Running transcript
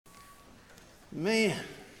Man,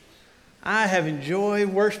 I have enjoyed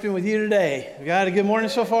worshiping with you today. You got a good morning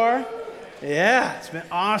so far? Yeah, it's been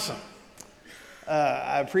awesome.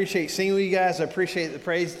 I appreciate singing with you guys. I appreciate the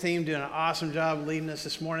praise team doing an awesome job leading us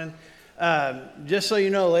this morning. Just so you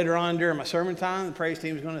know, later on during my sermon time, the praise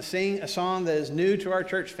team is going to sing a song that is new to our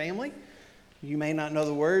church family. You may not know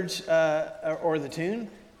the words or the tune.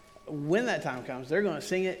 When that time comes, they're going to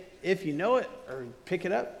sing it. If you know it or pick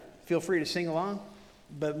it up, feel free to sing along.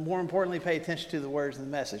 But more importantly, pay attention to the words and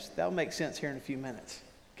the message. That'll make sense here in a few minutes,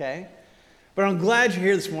 okay? But I'm glad you're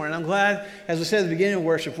here this morning. I'm glad, as we said at the beginning of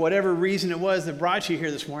worship, whatever reason it was that brought you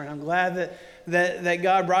here this morning, I'm glad that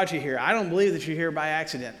God brought you here. I don't believe that you're here by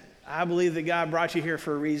accident. I believe that God brought you here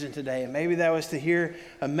for a reason today. And maybe that was to hear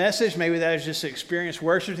a message. Maybe that was just to experience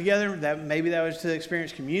worship together. Maybe that was to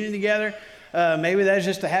experience communion together. Maybe that's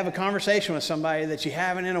just to have a conversation with somebody that you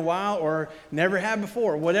haven't in a while or never had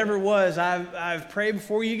before. Whatever it was, I've prayed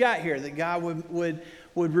before you got here that God would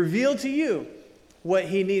reveal to you what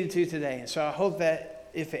He needed to today. And so I hope that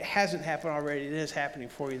if it hasn't happened already, it is happening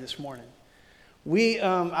for you this morning.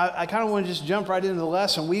 I kind of want to just jump right into the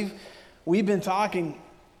lesson. We've been talking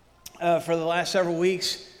for the last several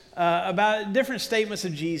weeks about different statements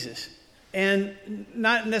of Jesus. And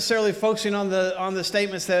not necessarily focusing on the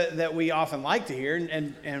statements that we often like to hear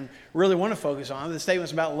and really want to focus on. The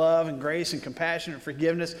statements about love and grace and compassion and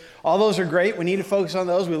forgiveness. All those are great. We need to focus on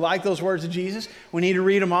those. We like those words of Jesus. We need to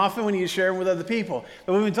read them often. We need to share them with other people.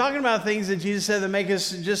 But we've been talking about things that Jesus said that make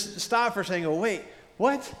us just stop for a second and go, wait,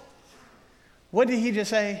 what? What did He just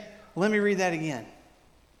say? Let me read that again.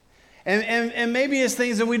 And maybe it's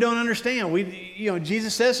things that we don't understand.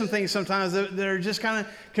 Jesus says some things sometimes that are just kind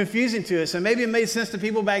of confusing to us. And maybe it made sense to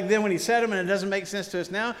people back then when He said them, and it doesn't make sense to us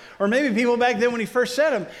now. Or maybe people back then when He first said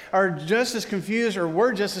them are just as confused or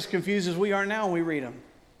were just as confused as we are now when we read them.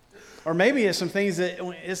 Or maybe it's some things that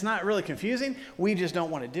it's not really confusing. We just don't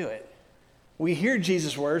want to do it. We hear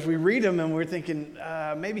Jesus' words, we read them, and we're thinking,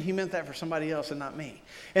 maybe He meant that for somebody else and not me.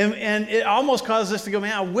 And it almost causes us to go,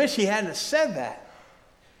 man, I wish He hadn't have said that.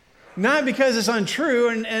 Not because it's untrue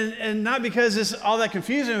and not because it's all that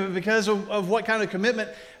confusing, but because of what kind of commitment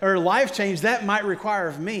or life change that might require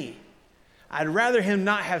of me. I'd rather Him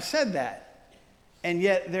not have said that. And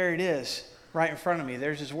yet there it is right in front of me.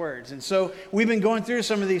 There's His words. And so we've been going through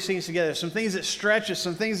some of these things together. Some things that stretch us,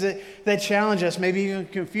 some things that challenge us, maybe even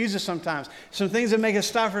confuse us sometimes. Some things that make us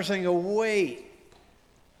stop for a second and go, wait,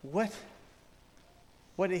 what?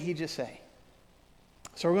 What did He just say?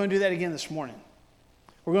 So we're going to do that again this morning.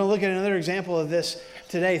 We're going to look at another example of this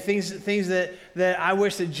today, things that I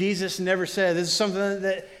wish that Jesus never said. This is something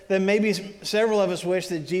that maybe several of us wish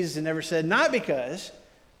that Jesus had never said, not because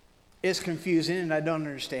it's confusing and I don't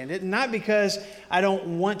understand it, not because I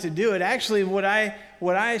don't want to do it. Actually, what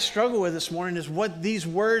I struggle with this morning is what these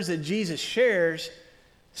words that Jesus shares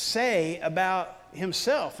say about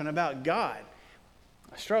Himself and about God.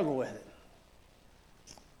 I struggle with it.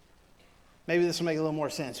 Maybe this will make a little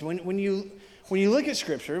more sense. When you look at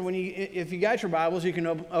Scripture, if you got your Bibles, you can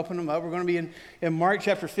open them up. We're going to be in Mark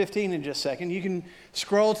chapter 15 in just a second. You can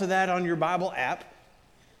scroll to that on your Bible app.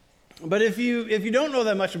 But if you don't know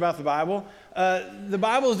that much about the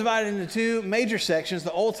Bible is divided into two major sections,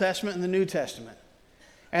 the Old Testament and the New Testament.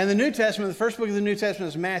 And the New Testament, the first book of the New Testament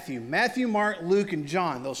is Matthew. Matthew, Mark, Luke, and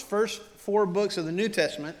John. Those first four books of the New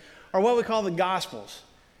Testament are what we call the Gospels.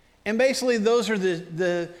 And basically those are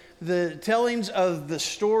the tellings of the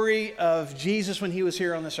story of Jesus when He was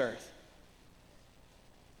here on this earth.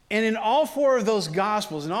 And in all four of those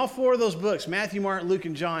Gospels, in all four of those books, Matthew, Mark, Luke,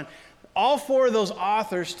 and John, all four of those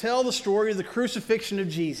authors tell the story of the crucifixion of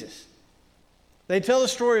Jesus. They tell the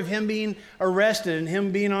story of Him being arrested and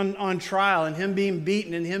Him being on trial and Him being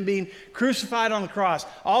beaten and Him being crucified on the cross.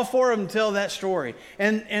 All four of them tell that story.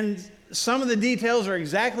 And some of the details are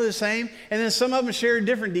exactly the same, and then some of them share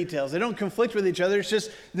different details. They don't conflict with each other. It's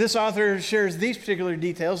just this author shares these particular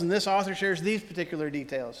details, and this author shares these particular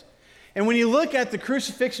details. And when you look at the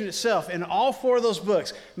crucifixion itself in all four of those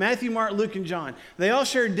books, Matthew, Mark, Luke, and John, they all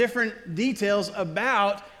share different details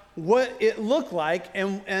about what it looked like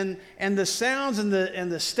and the sounds and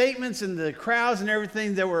the statements and the crowds and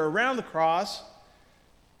everything that were around the cross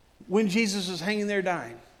when Jesus was hanging there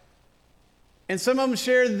dying. And some of them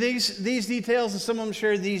share these details, and some of them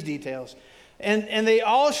share these details. And they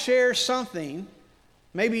all share something,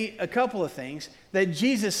 maybe a couple of things, that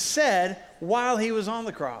Jesus said while He was on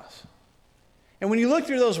the cross. And when you look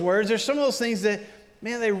through those words, there's some of those things that,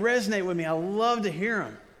 man, they resonate with me. I love to hear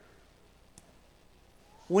them.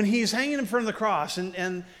 When He's hanging in front of the cross,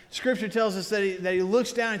 and Scripture tells us that he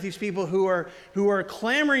looks down at these people who are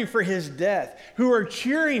clamoring for His death, who are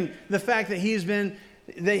cheering the fact that He's been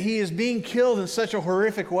that he is being killed in such a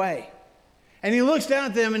horrific way. And he looks down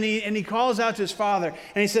at them and he calls out to his Father.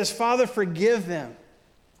 And he says, Father, forgive them,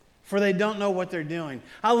 for they don't know what they're doing.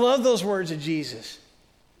 I love those words of Jesus.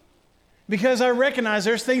 Because I recognize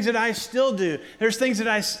there's things that I still do. There's things that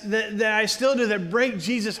I still do that break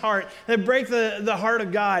Jesus' heart, that break the heart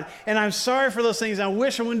of God. And I'm sorry for those things. I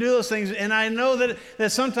wish I wouldn't do those things. And I know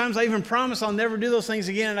that sometimes I even promise I'll never do those things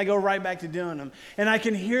again, and I go right back to doing them. And I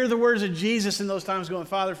can hear the words of Jesus in those times going,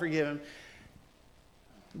 Father, forgive him.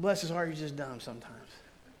 Bless his heart, he's just dumb sometimes.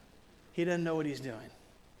 He doesn't know what he's doing.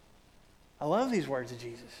 I love these words of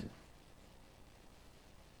Jesus.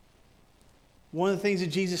 One of the things that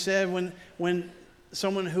Jesus said when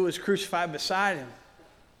someone who was crucified beside him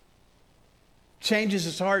changes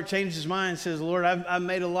his heart, changes his mind, says, Lord, I've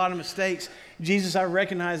made a lot of mistakes. Jesus, I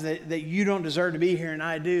recognize that you don't deserve to be here, and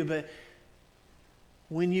I do, but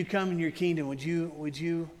when you come in your kingdom, would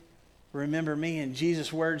you remember me? And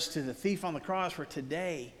Jesus' words to the thief on the cross were,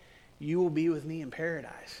 today you will be with me in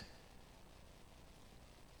paradise.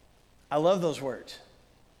 I love those words.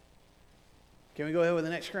 Can we go ahead with the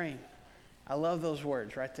next screen? I love those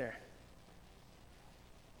words right there.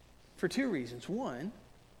 For two reasons. One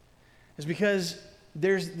is because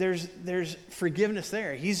there's forgiveness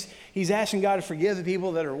there. He's asking God to forgive the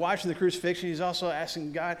people that are watching the crucifixion. He's also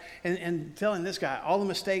asking God and telling this guy, all the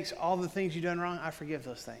mistakes, all the things you've done wrong, I forgive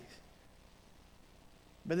those things.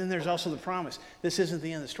 But then there's also the promise. This isn't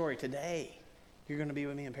the end of the story. Today, you're going to be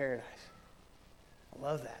with me in paradise. I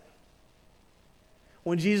love that.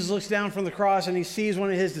 When Jesus looks down from the cross and he sees one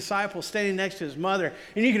of his disciples standing next to his mother,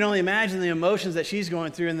 and you can only imagine the emotions that she's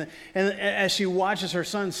going through and as she watches her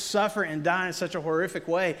son suffer and die in such a horrific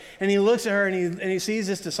way. And he looks at her and he sees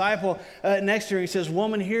this disciple next to her and he says,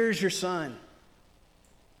 woman, here's your son.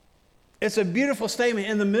 It's a beautiful statement.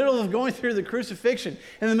 In the middle of going through the crucifixion,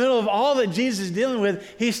 in the middle of all that Jesus is dealing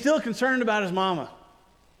with, he's still concerned about his mama.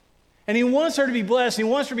 And he wants her to be blessed. He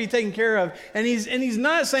wants her to be taken care of. And he's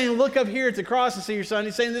not saying, look up here at the cross and see your son.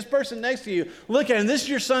 He's saying, this person next to you, look at him. This is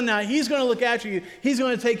your son now. He's going to look after you. He's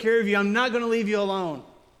going to take care of you. I'm not going to leave you alone.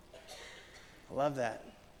 I love that.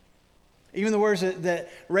 Even the words that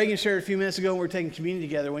Reagan shared a few minutes ago when we were taking communion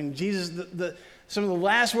together, when Jesus, some of the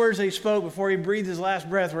last words that he spoke before he breathed his last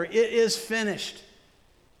breath were, it is finished.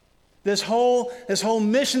 This whole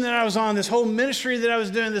mission that I was on, this whole ministry that I was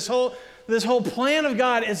doing, this whole plan of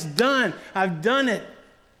God, it's done. I've done it.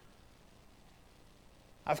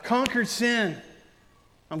 I've conquered sin.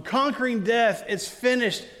 I'm conquering death. It's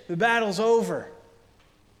finished. The battle's over.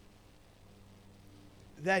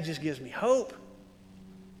 That just gives me hope.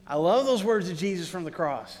 I love those words of Jesus from the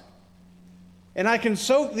cross. And I can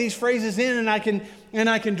soak these phrases in and I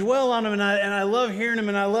can dwell on them and I love hearing them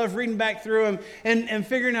and I love reading back through them and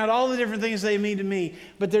figuring out all the different things they mean to me.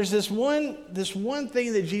 But there's this one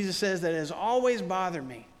thing that Jesus says that has always bothered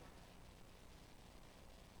me.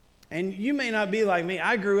 And you may not be like me.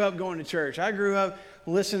 I grew up going to church. I grew up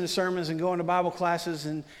listening to sermons and going to Bible classes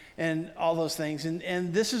and all those things.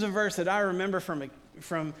 And this is a verse that I remember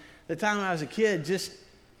from the time I was a kid.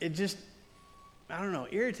 It just I don't know,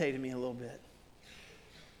 irritated me a little bit.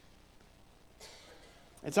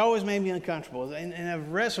 It's always made me uncomfortable, and I've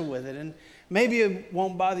wrestled with it. And maybe it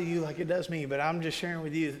won't bother you like it does me, but I'm just sharing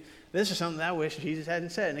with you. This is something that I wish Jesus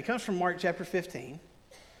hadn't said. And it comes from Mark chapter 15.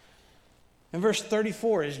 In verse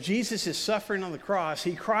 34, as Jesus is suffering on the cross,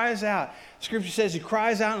 he cries out. Scripture says he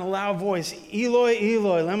cries out in a loud voice, Eloi,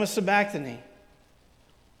 Eloi, lema sabachthani,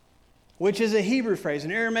 which is a Hebrew phrase,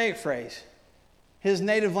 an Aramaic phrase. His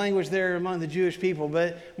native language there among the Jewish people.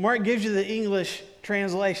 But Mark gives you the English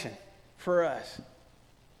translation for us.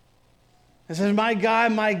 It says, my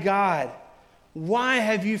God, why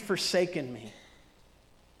have you forsaken me?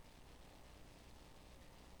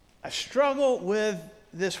 I struggle with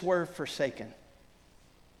this word forsaken.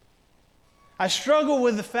 I struggle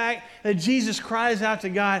with the fact that Jesus cries out to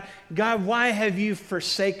God, God, why have you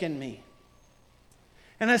forsaken me?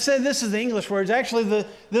 And I said this is the English words. Actually,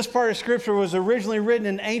 this part of Scripture was originally written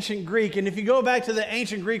in ancient Greek. And if you go back to the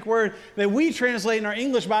ancient Greek word that we translate in our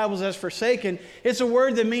English Bibles as forsaken, it's a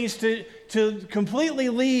word that means to completely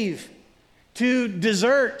leave, to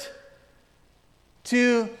desert,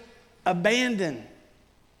 to abandon,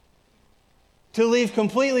 to leave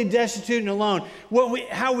completely destitute and alone.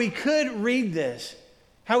 How we could read this,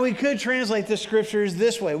 how we could translate this scripture is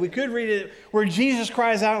this way. We could read it where Jesus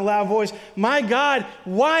cries out in a loud voice, my God,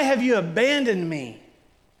 why have you abandoned me?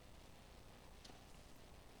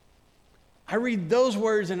 I read those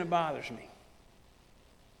words and it bothers me.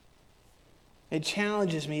 It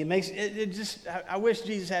challenges me. I wish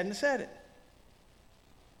Jesus hadn't said it.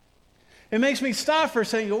 It makes me stop for a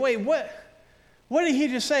second and go, wait, What did he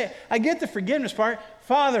just say? I get the forgiveness part.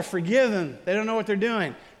 Father, forgive them. They don't know what they're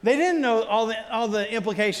doing. They didn't know all the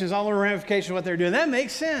implications, all the ramifications of what they're doing. That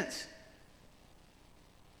makes sense.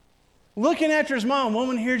 Looking after his mom,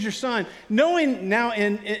 woman, here's your son. Knowing now,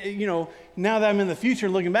 now that I'm in the future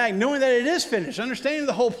looking back, knowing that it is finished, understanding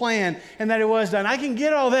the whole plan and that it was done. I can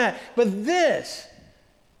get all that. But this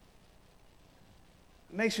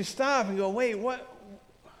makes me stop and go, wait, what?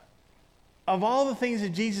 Of all the things that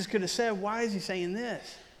Jesus could have said, why is he saying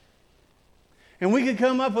this? And we could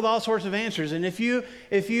come up with all sorts of answers. And if you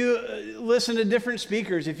listen to different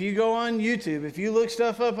speakers, if you go on YouTube, if you look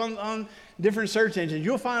stuff up on different search engines,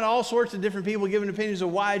 you'll find all sorts of different people giving opinions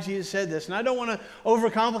of why Jesus said this. And I don't want to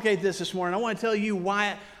overcomplicate this morning. I want to tell you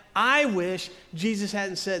why I wish Jesus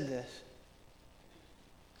hadn't said this.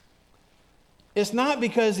 It's not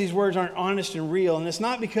because these words aren't honest and real, and it's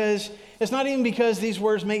not even because these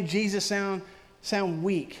words make Jesus sound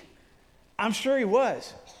weak. I'm sure he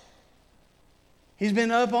was. He's been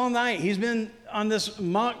up all night. He's been on this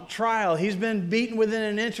mock trial. He's been beaten within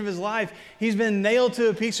an inch of his life. He's been nailed to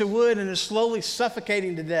a piece of wood and is slowly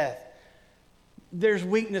suffocating to death. There's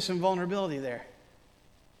weakness and vulnerability there.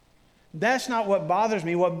 That's not what bothers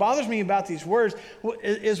me. What bothers me about these words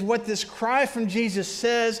is what this cry from Jesus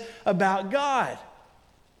says about God.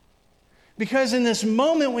 Because in this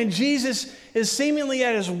moment when Jesus is seemingly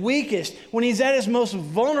at his weakest, when he's at his most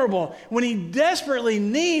vulnerable, when he desperately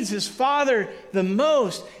needs his Father the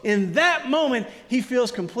most, in that moment he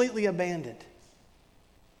feels completely abandoned.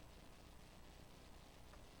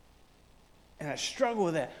 And I struggle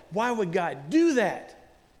with that. Why would God do that?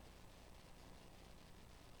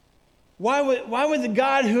 Why would the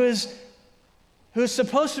God who is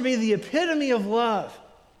supposed to be the epitome of love,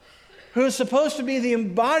 who is supposed to be the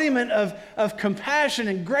embodiment of compassion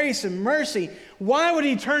and grace and mercy, why would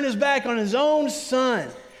he turn his back on his own son,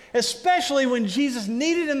 especially when Jesus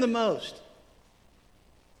needed him the most?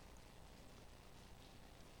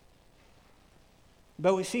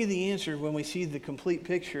 But we see the answer when we see the complete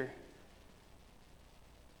picture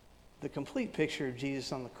of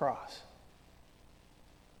Jesus on the cross.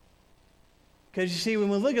 Because you see, when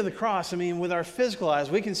we look at the cross, I mean, with our physical eyes,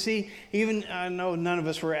 we can see, even, I know none of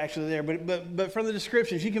us were actually there, but from the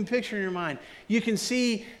descriptions, you can picture in your mind, you can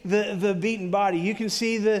see the beaten body. You can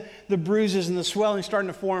see the bruises and the swelling starting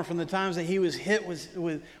to form from the times that he was hit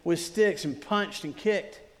with sticks and punched and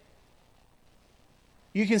kicked.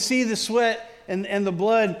 You can see the sweat and the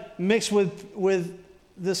blood mixed with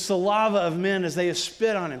the saliva of men as they have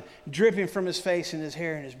spit on him, dripping from his face and his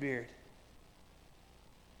hair and his beard.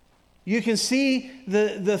 You can see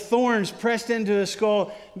the thorns pressed into his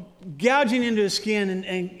skull, gouging into his skin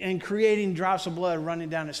and creating drops of blood running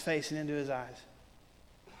down his face and into his eyes.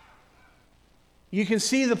 You can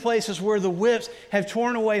see the places where the whips have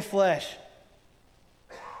torn away flesh.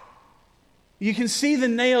 You can see the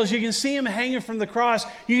nails. You can see him hanging from the cross.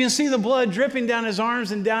 You can see the blood dripping down his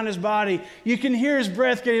arms and down his body. You can hear his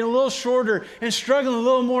breath getting a little shorter and struggling a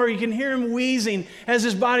little more. You can hear him wheezing as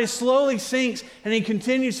his body slowly sinks and he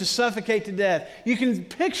continues to suffocate to death. You can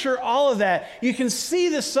picture all of that. You can see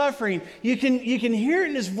the suffering. You can hear it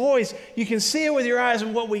in his voice. You can see it with your eyes.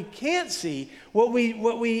 And what we can't see, what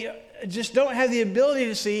we just don't have the ability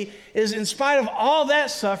to see is, in spite of all that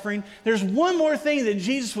suffering, there's one more thing that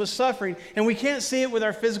Jesus was suffering, and we can't see it with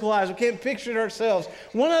our physical eyes. We can't picture it ourselves.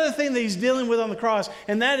 One other thing that he's dealing with on the cross,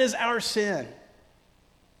 and that is our sin.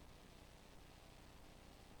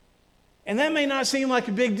 And that may not seem like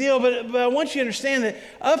a big deal, but I want you to understand that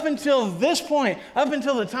up until this point, up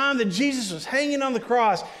until the time that Jesus was hanging on the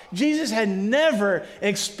cross, Jesus had never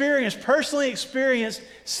personally experienced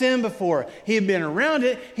sin before. He had been around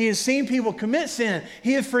it. He had seen people commit sin.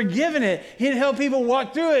 He had forgiven it. He had helped people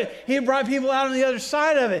walk through it. He had brought people out on the other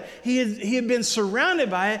side of it. He had been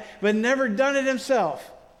surrounded by it, but never done it himself.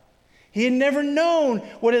 He had never known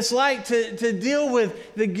what it's like to deal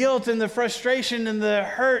with the guilt and the frustration and the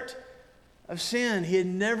hurt of sin. He had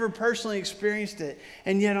never personally experienced it.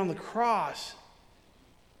 And yet on the cross,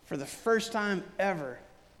 for the first time ever,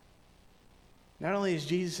 not only is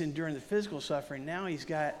Jesus enduring the physical suffering, now he's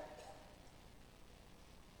got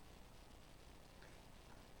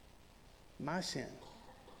my sin,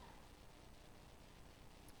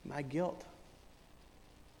 my guilt,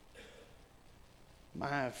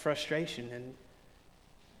 my frustration, and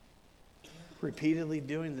repeatedly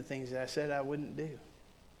doing the things that I said I wouldn't do.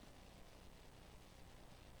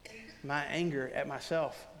 My anger at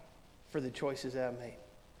myself for the choices that I made.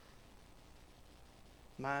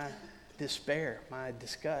 My despair, my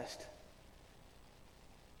disgust.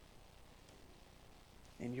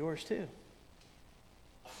 And yours too.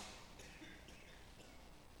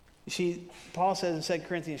 You see, Paul says in 2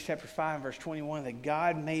 Corinthians chapter 5, verse 21, that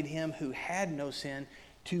God made him who had no sin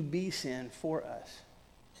to be sin for us.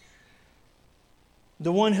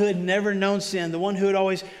 The one who had never known sin, the one who had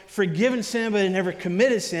always forgiven sin but had never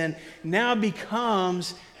committed sin, now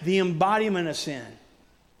becomes the embodiment of sin.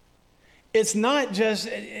 It's not just,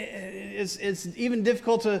 it's even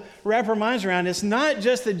difficult to wrap our minds around. It's not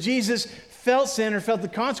just that Jesus felt sin or felt the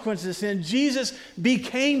consequences of sin. Jesus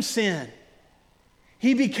became sin.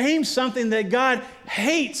 He became something that God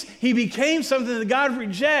hates. He became something that God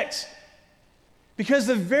rejects. Because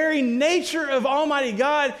the very nature of Almighty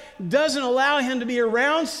God doesn't allow him to be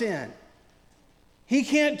around sin. He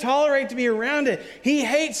can't tolerate to be around it. He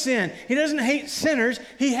hates sin. He doesn't hate sinners.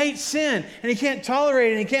 He hates sin. And he can't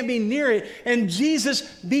tolerate it. And he can't be near it. And Jesus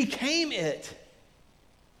became it.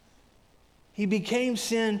 He became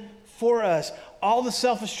sin for us. All the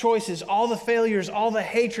selfish choices, all the failures, all the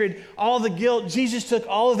hatred, all the guilt. Jesus took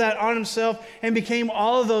all of that on himself and became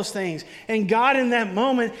all of those things. And God in that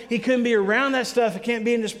moment, he couldn't be around that stuff. It can't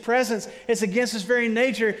be in his presence. It's against his very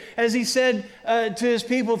nature. As he said to his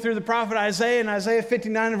people through the prophet Isaiah in Isaiah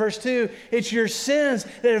 59 and verse 2, it's your sins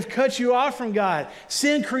that have cut you off from God.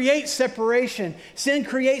 Sin creates separation. Sin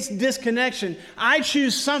creates disconnection. I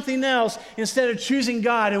choose something else instead of choosing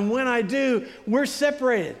God. And when I do, we're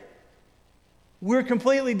separated. We're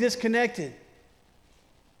completely disconnected.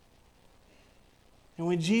 And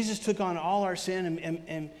when Jesus took on all our sin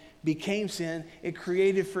and became sin, it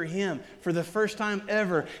created for him, for the first time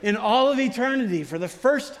ever, in all of eternity, for the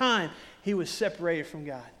first time, he was separated from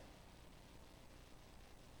God.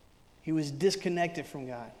 He was disconnected from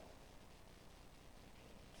God.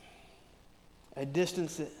 A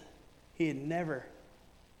distance that he had never,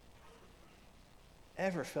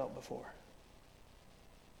 ever felt before.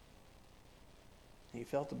 He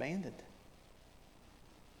felt abandoned.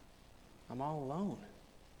 I'm all alone.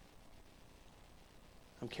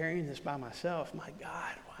 I'm carrying this by myself. My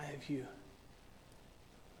God, why have you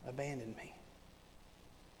abandoned me?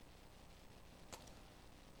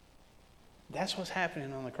 That's what's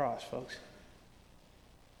happening on the cross, folks.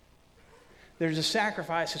 There's a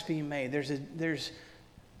sacrifice that's being made. There's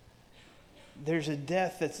a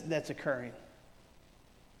death that's occurring.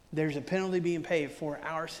 There's a penalty being paid for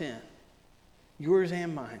our sin. Yours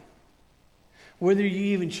and mine. Whether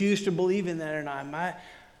you even choose to believe in that or not,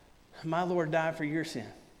 my Lord died for your sin.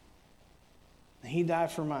 And he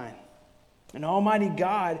died for mine. And Almighty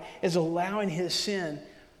God is allowing his sin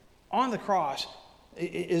on the cross,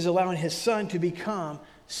 is allowing his son to become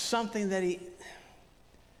something that he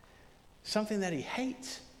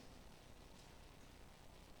hates.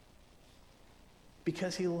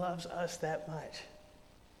 Because he loves us that much.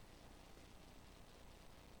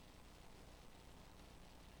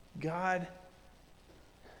 God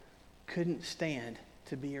couldn't stand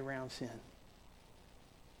to be around sin.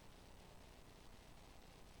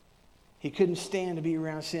 He couldn't stand to be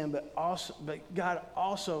around sin, but God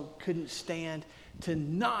also couldn't stand to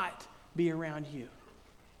not be around you.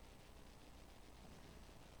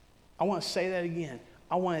 I want to say that again.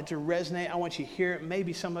 I want it to resonate. I want you to hear it.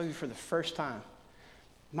 Maybe some of you for the first time.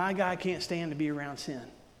 My God can't stand to be around sin.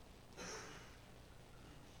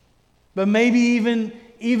 But maybe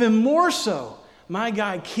even more so, my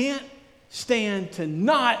God can't stand to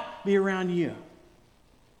not be around you.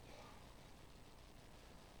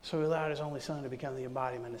 So he allowed his only son to become the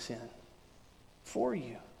embodiment of sin. For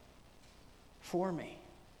you. For me.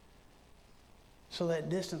 So that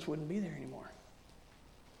distance wouldn't be there anymore.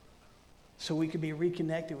 So we could be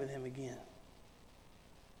reconnected with him again.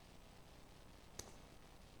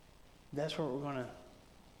 That's what we're going to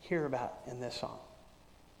hear about in this song.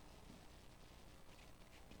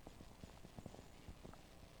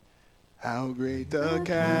 How great the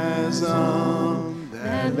chasm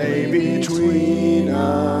that lay between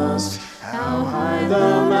us. How high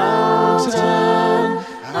the mountain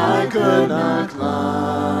I could not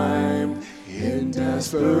climb. In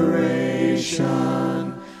desperation,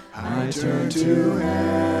 I turned to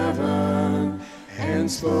heaven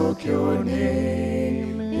and spoke your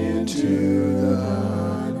name into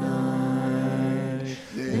the night.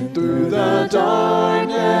 Then through the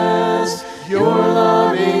darkness, your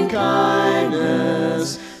loving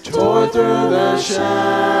kindness tore through the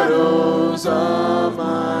shadows of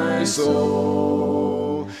my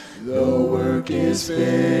soul. The work is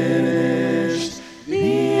finished,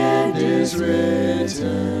 the end is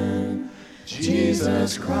written.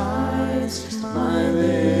 Jesus Christ, my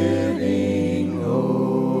living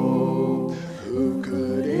hope. Who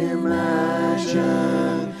could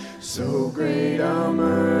imagine so great a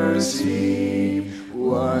mercy?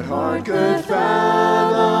 What heart could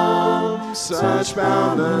fathom such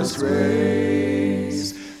boundless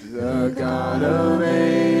grace. The God of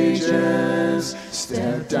ages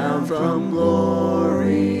stepped down from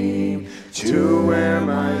glory to wear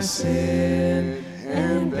my sin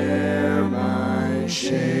and bear my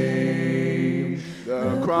shame.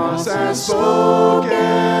 The cross has spoken,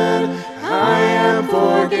 I am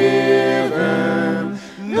forgiven.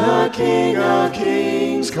 The King of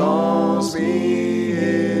Kings calls me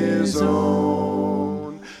his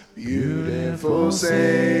own. Beautiful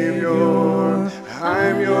Savior,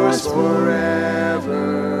 I'm yours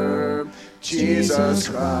forever. Jesus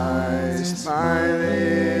Christ, my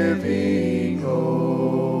living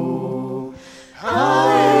hope.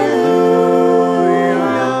 Hallelujah,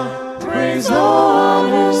 praise the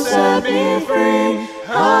one who set me free.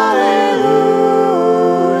 Hallelujah,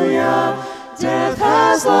 death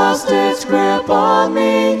has lost its grip on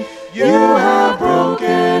me. You have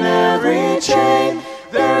broken every chain.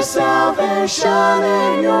 There's salvation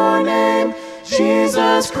in your name,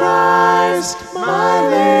 Jesus Christ, my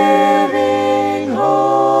living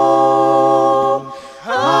hope.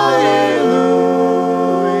 Hallelujah,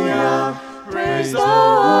 praise the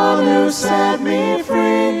one who set me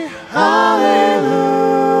free. Hallelujah,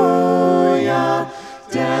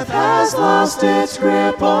 death has lost its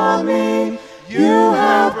grip on me. You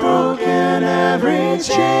have broken every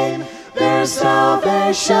chain. There's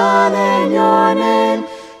salvation in your name,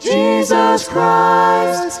 Jesus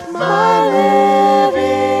Christ, my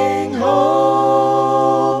living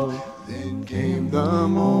hope. Then came the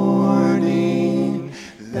morning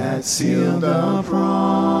that sealed the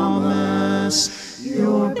promise.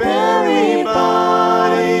 Your very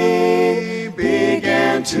body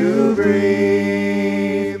began to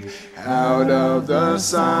breathe. Out of the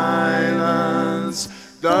silence,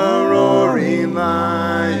 the roaring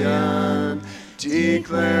lion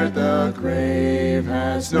declared the grave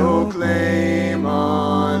has no claim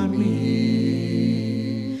on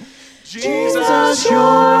me. Jesus,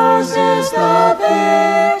 yours is the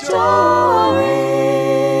victory.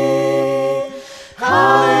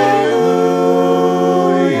 Hallelujah,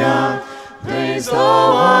 praise the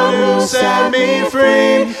one who set me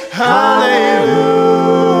free. Hallelujah,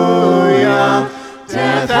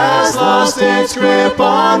 death has lost its grip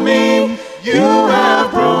on me. You have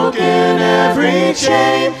broken every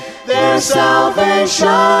chain. There's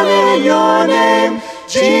salvation in your name,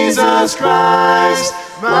 Jesus Christ,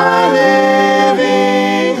 my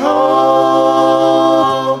living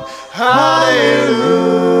hope. Hallelujah,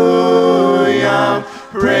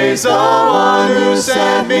 praise the one who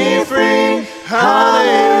set me free. Hallelujah,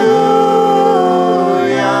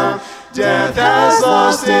 death has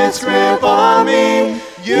lost its grip on me.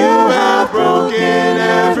 You have broken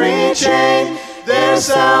every chain. There's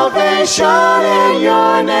salvation in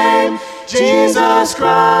your name, Jesus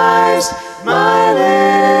Christ, my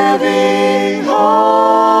living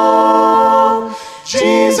hope.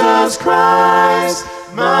 Jesus Christ,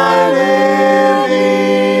 my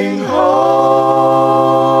living hope.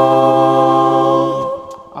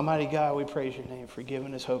 Almighty God, we praise your name for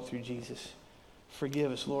giving us hope through Jesus.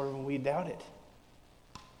 Forgive us, Lord, when we doubt it.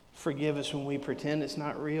 Forgive us when we pretend it's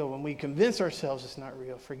not real, when we convince ourselves it's not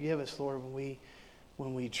real. Forgive us, Lord, when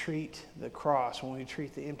we treat the cross, when we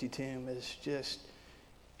treat the empty tomb as just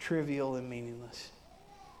trivial and meaningless.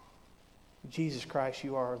 Jesus Christ,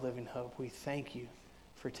 you are our living hope. We thank you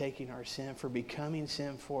for taking our sin, for becoming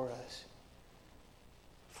sin for us,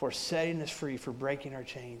 for setting us free, for breaking our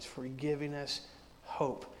chains, for giving us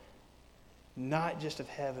hope, not just of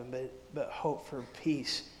heaven, but hope for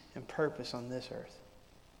peace and purpose on this earth.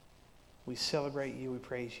 We celebrate you. We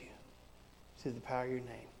praise you. Through the power of your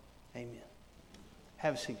name. Amen.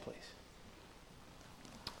 Have a seat, please.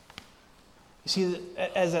 You see,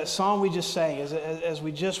 as that song we just sang, as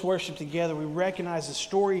we just worshiped together, we recognize the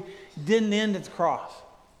story didn't end at the cross.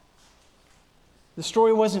 The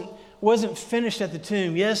story wasn't finished at the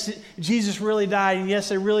tomb. Yes, Jesus really died, and yes,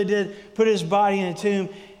 they really did put his body in a tomb.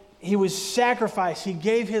 He was sacrificed. He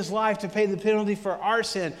gave his life to pay the penalty for our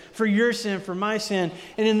sin, for your sin, for my sin.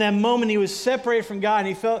 And in that moment, he was separated from God, and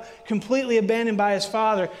he felt completely abandoned by his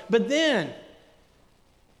Father. But then,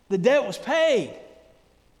 the debt was paid.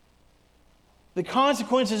 The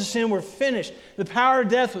consequences of sin were finished. The power of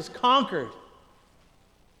death was conquered.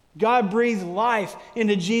 God breathed life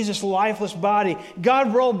into Jesus' lifeless body.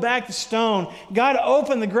 God rolled back the stone. God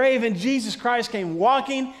opened the grave, and Jesus Christ came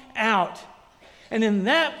walking out. And in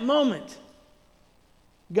that moment,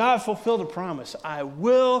 God fulfilled a promise. I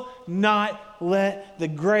will not let the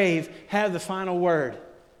grave have the final word.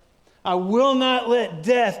 I will not let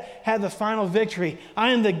death have the final victory.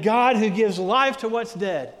 I am the God who gives life to what's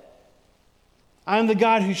dead. I am the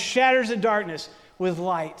God who shatters the darkness with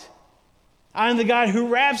light. I am the God who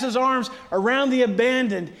wraps his arms around the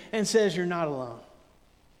abandoned and says, you're not alone.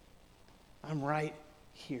 I'm right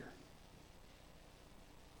here.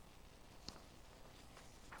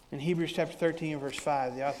 In Hebrews chapter 13, verse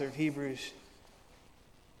 5, the author of Hebrews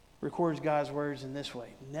records God's words in this way.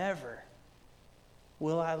 Never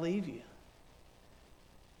will I leave you.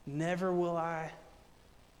 Never will I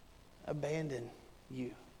abandon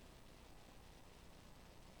you.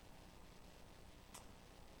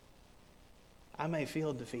 I may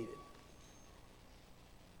feel defeated.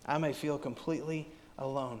 I may feel completely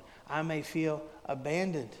alone. I may feel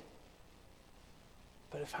abandoned.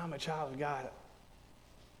 But if I'm a child of God,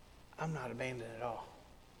 I'm not abandoned at all.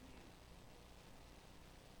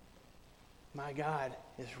 My God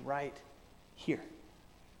is right here.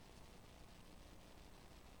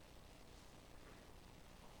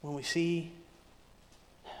 When we see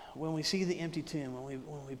the empty tomb, when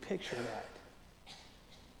we picture that,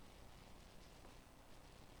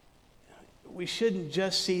 we shouldn't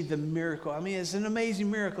just see the miracle. I mean, it's an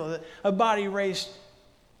amazing miracle that a body raised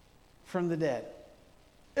from the dead.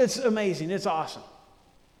 It's amazing. It's awesome.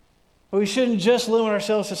 But we shouldn't just limit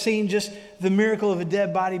ourselves to seeing just the miracle of a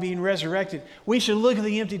dead body being resurrected. We should look at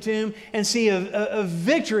the empty tomb and see a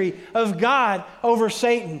victory of God over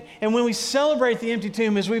Satan. And when we celebrate the empty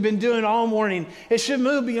tomb, as we've been doing all morning, it should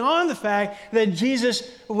move beyond the fact that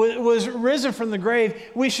Jesus was risen from the grave.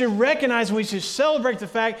 We should recognize and we should celebrate the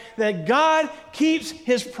fact that God keeps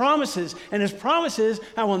his promises. And his promise is,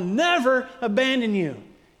 I will never abandon you.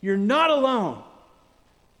 You're not alone.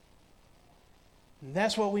 And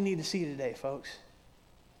that's what we need to see today, folks.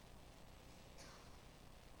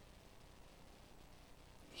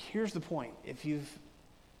 Here's the point. If you've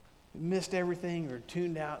missed everything or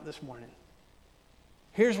tuned out this morning,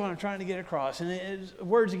 here's what I'm trying to get across. And it's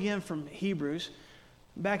words again from Hebrews,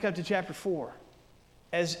 back up to chapter 4.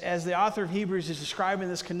 As the author of Hebrews is describing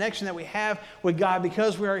this connection that we have with God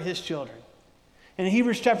because we are his children. And in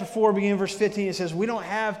Hebrews chapter 4, beginning verse 15, it says, we don't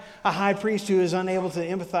have a high priest who is unable to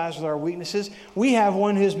empathize with our weaknesses. We have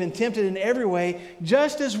one who has been tempted in every way,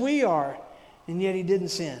 just as we are, and yet he didn't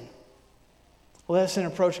sin. Let us then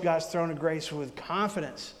approach God's throne of grace with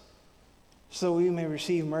confidence so we may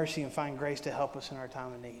receive mercy and find grace to help us in our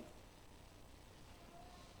time of need.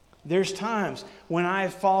 There's times when I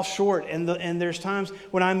fall short, and there's times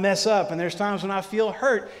when I mess up, and there's times when I feel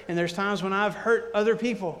hurt, and there's times when I've hurt other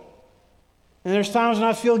people. And there's times when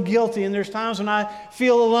I feel guilty, and there's times when I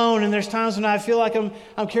feel alone, and there's times when I feel like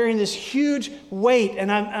I'm carrying this huge weight,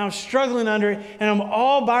 and I'm struggling under it, and I'm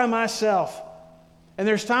all by myself. And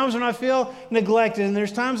there's times when I feel neglected, and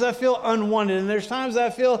there's times I feel unwanted, and there's times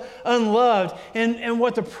I feel unloved. And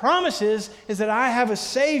what the promise is that I have a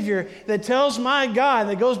Savior that tells my God,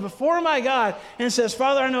 that goes before my God, and says,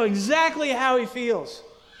 Father, I know exactly how he feels.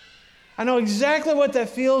 I know exactly what that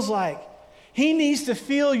feels like. He needs to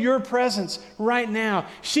feel your presence right now.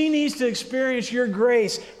 She needs to experience your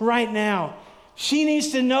grace right now. She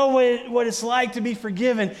needs to know what it's like to be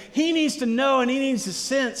forgiven. He needs to know and he needs to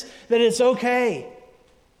sense that it's okay.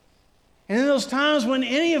 And in those times when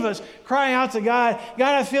any of us cry out to God,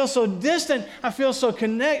 God, I feel so distant. I feel so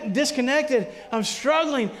disconnected. I'm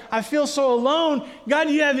struggling. I feel so alone. God,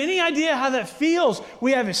 do you have any idea how that feels?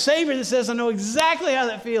 We have a Savior that says, I know exactly how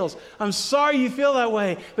that feels. I'm sorry you feel that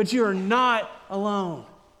way, but you are not alone.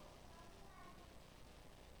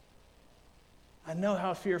 I know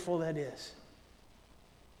how fearful that is.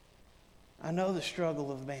 I know the struggle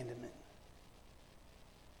of abandonment.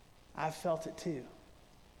 I've felt it too.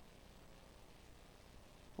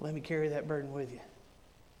 Let me carry that burden with you.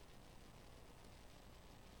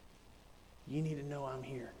 You need to know I'm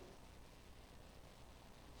here.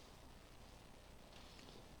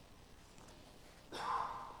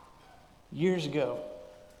 Years ago,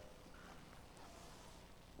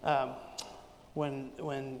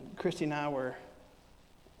 when Christy and I were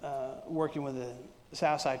working with the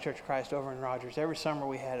Southside Church of Christ over in Rogers, every summer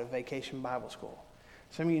we had a vacation Bible school.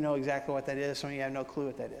 Some of you know exactly what that is. Some of you have no clue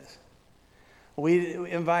what that is. We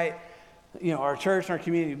invite, our church and our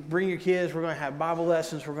community, bring your kids. We're going to have Bible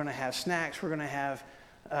lessons. We're going to have snacks. We're going to have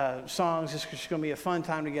songs. It's just going to be a fun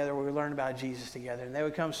time together where we learn about Jesus together. And they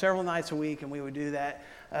would come several nights a week, and we would do that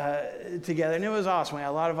together. And it was awesome. We had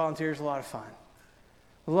a lot of volunteers, a lot of fun,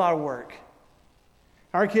 a lot of work.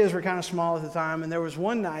 Our kids were kind of small at the time, and there was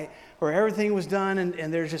one night where everything was done,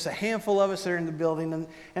 and there's just a handful of us there in the building,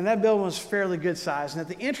 and that building was fairly good size. And at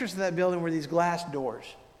the entrance of that building were these glass doors.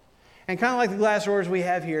 And kind of like the glass doors we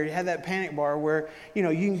have here, it had that panic bar where, you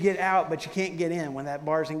can get out, but you can't get in when that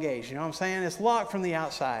bar's engaged. You know what I'm saying? It's locked from the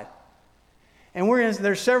outside. And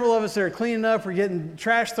there's several of us that are cleaning up. We're getting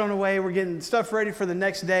trash thrown away. We're getting stuff ready for the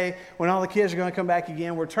next day when all the kids are going to come back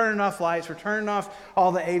again. We're turning off lights. We're turning off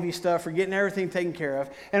all the AV stuff. We're getting everything taken care of.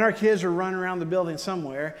 And our kids are running around the building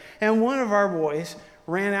somewhere. And one of our boys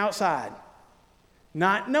ran outside,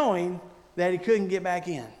 not knowing that he couldn't get back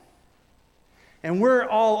in. And we're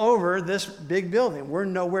all over this big building. We're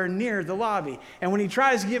nowhere near the lobby. And when he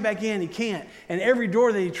tries to get back in, he can't. And every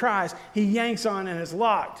door that he tries, he yanks on and it's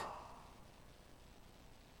locked.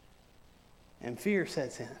 And fear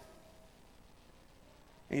sets in. And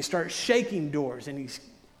he starts shaking doors and he's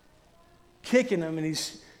kicking them and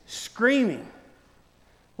he's screaming,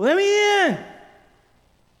 "Let me in!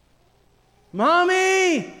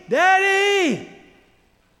 Mommy! Daddy!"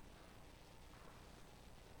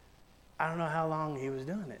 I don't know how long he was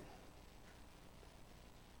doing it.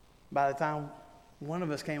 By the time one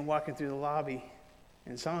of us came walking through the lobby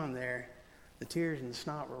and saw him there, the tears and the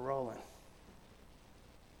snot were rolling.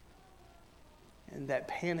 And that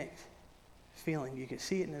panicked feeling, you could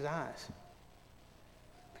see it in his eyes.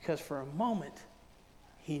 Because for a moment,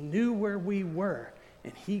 he knew where we were,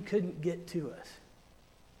 and he couldn't get to us.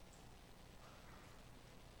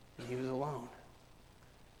 And he was alone.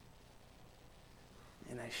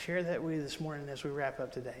 And I share that with you this morning as we wrap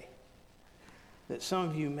up today. That some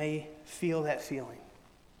of you may feel that feeling.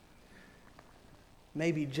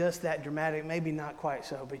 Maybe just that dramatic, maybe not quite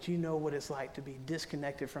so, but you know what it's like to be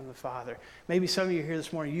disconnected from the Father. Maybe some of you are here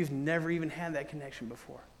this morning, you've never even had that connection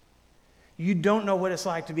before. You don't know what it's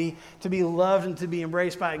like to be loved and to be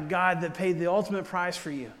embraced by a God that paid the ultimate price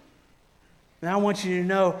for you. And I want you to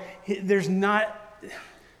know there's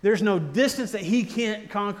no distance that he can't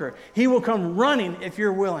conquer. He will come running if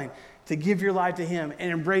you're willing to give your life to him and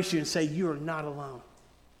embrace you and say, you are not alone.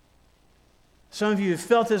 Some of you have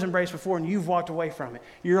felt his embrace before and you've walked away from it.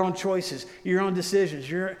 Your own choices, your own decisions,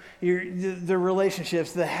 the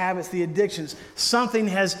relationships, the habits, the addictions. Something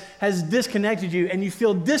has disconnected you and you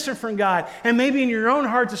feel distant from God. And maybe in your own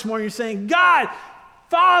heart this morning you're saying, God,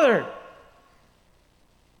 Father,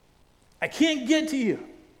 I can't get to you.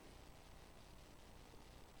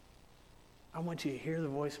 I want you to hear the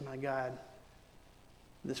voice of my God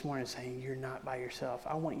this morning saying, you're not by yourself.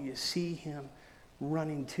 I want you to see him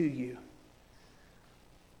running to you,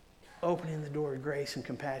 opening the door of grace and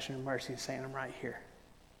compassion and mercy and saying, I'm right here.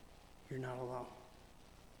 You're not alone.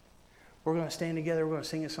 We're going to stand together. We're going to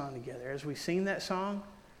sing a song together. As we sing that song,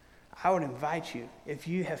 I would invite you, if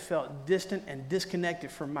you have felt distant and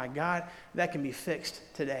disconnected from my God, that can be fixed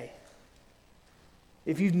today.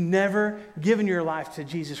 If you've never given your life to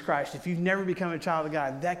Jesus Christ, if you've never become a child of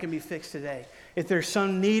God, that can be fixed today. If there's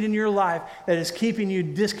some need in your life that is keeping you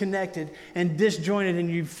disconnected and disjointed and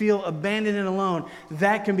you feel abandoned and alone,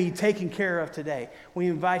 that can be taken care of today. We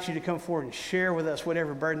invite you to come forward and share with us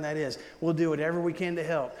whatever burden that is. We'll do whatever we can to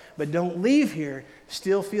help. But don't leave here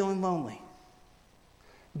still feeling lonely.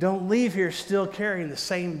 Don't leave here still carrying the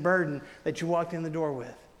same burden that you walked in the door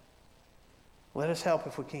with. Let us help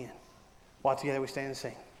if we can. While together we stand and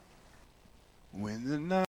sing. When the night